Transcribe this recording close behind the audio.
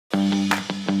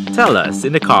Tell us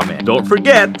in the comment. Don't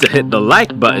forget to hit the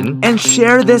like button and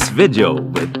share this video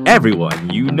with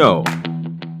everyone you know.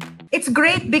 It's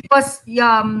great because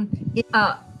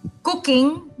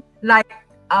cooking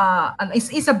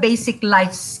is a basic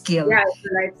life skill. Yeah, it's a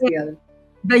life skill.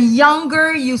 The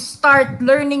younger you start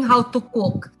learning how to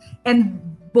cook, and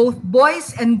both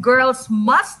boys and girls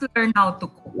must learn how to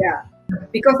cook. Yeah,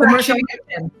 because Commercial actually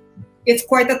kitchen. it's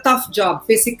quite a tough job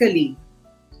physically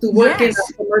to work in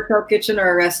a commercial kitchen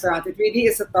or a restaurant. It really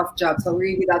is a tough job. So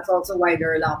really, that's also why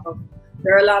there are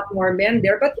a lot more men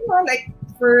there. But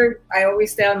I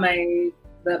always tell my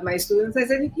students, I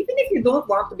said, even if you don't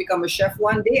want to become a chef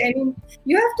one day, I mean,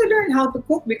 you have to learn how to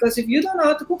cook, because if you don't know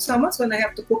how to cook, someone's going to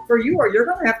have to cook for you, or you're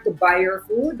going to have to buy your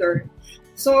food.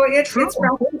 So it's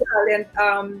practical.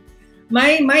 And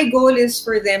my goal is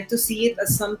for them to see it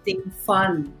as something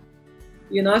fun.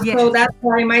 So that's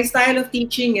why my style of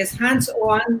teaching is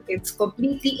hands-on. It's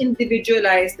completely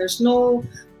individualized. There's no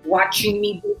watching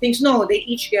me do things. No, they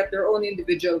each get their own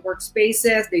individual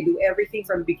workspaces. They do everything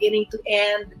from beginning to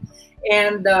end.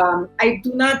 And I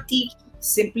do not teach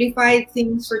simplified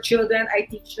things for children. I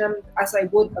teach them as I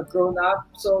would a grown-up.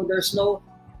 So there's no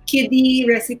kiddie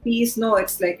recipes. No,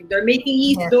 it's like if they're making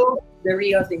yeast dough, the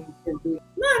real thing you can do.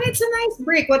 No, and it's a nice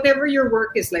break, whatever your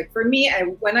work is. Like for me,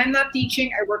 when I'm not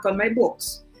teaching, I work on my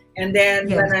books. And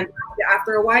then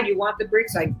after a while, you want the break,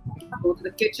 so I go to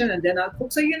the kitchen and then I'll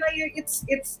cook. So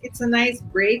it's a nice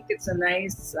break. It's a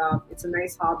nice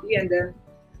hobby. And then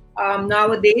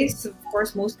nowadays, of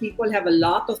course, most people have a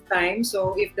lot of time.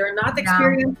 So if they're not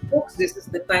experienced cooks, this is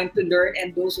the time to learn.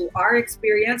 And those who are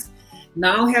experienced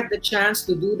now have the chance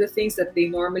to do the things that they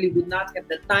normally would not have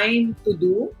the time to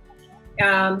do.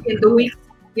 In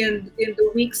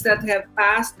the weeks that have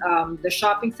passed, the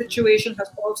shopping situation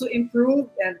has also improved.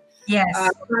 And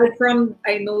aside from,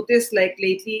 I noticed like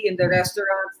lately in the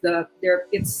restaurants,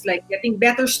 it's like getting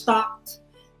better stocked.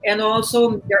 And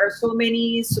also, there are so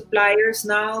many suppliers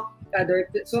now. There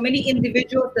are so many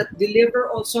individuals that deliver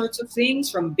all sorts of things,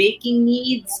 from baking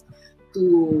needs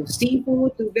to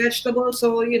seafood to vegetables.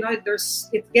 So it's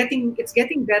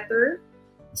getting better.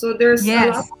 So there's a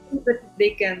lot of things that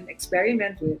they can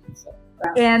experiment with. So,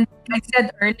 and I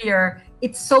said earlier,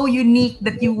 it's so unique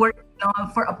that you were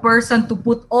for a person to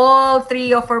put all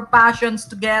three of her passions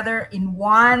together in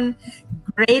one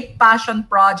great passion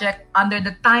project under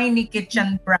the Tiny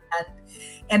Kitchen brand.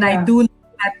 And I do know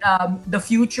that the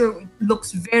future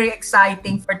looks very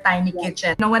exciting for Tiny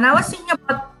Kitchen. When I was thinking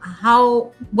about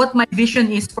what my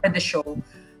vision is for the show,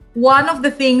 one of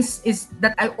the things is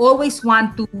that I always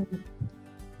want to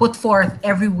put forth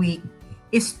every week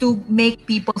is to make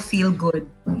people feel good,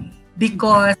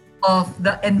 because of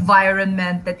the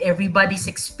environment that everybody's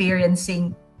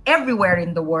experiencing everywhere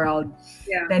in the world.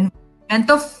 The environment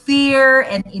of fear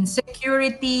and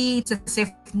insecurity. It's as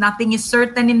if nothing is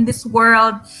certain in this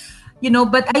world,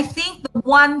 but I think the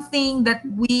one thing that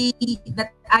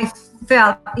I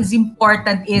felt is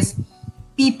important is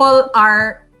people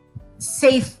are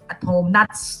safe at home,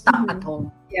 not stuck at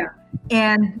home.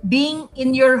 And being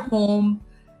in your home,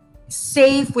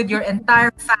 safe with your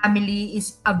entire family,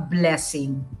 is a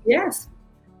blessing. Yes,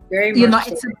 very much.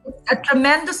 It's a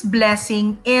tremendous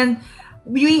blessing, and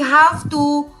we have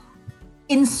to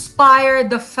inspire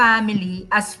the family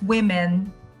as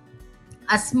women,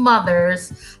 as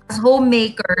mothers, as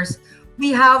homemakers.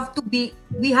 We have to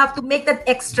make that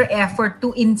extra effort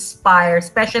to inspire,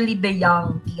 especially the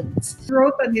young kids. I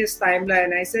wrote on his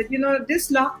timeline, I said,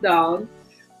 this lockdown,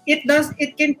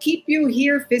 it can keep you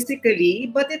here physically,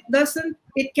 but it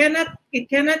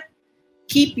cannot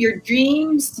keep your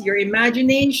dreams, your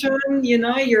imagination,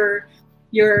 your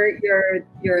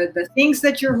the things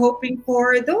that you're hoping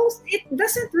for. It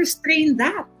doesn't restrain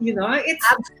that, It's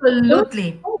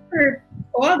absolutely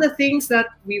all the things that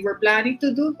we were planning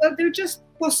to do, but they're just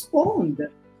postponed.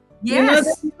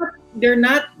 Yes. They're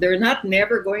not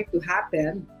never going to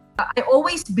happen. I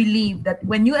always believe that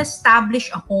when you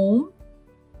establish a home,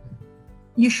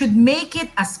 you should make it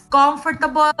as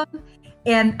comfortable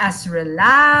and as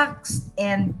relaxed,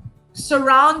 and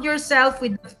surround yourself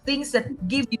with the things that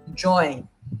give you joy.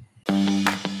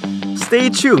 Stay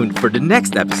tuned for the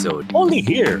next episode. Only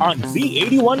here on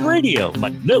Z81 Radio,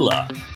 Manila.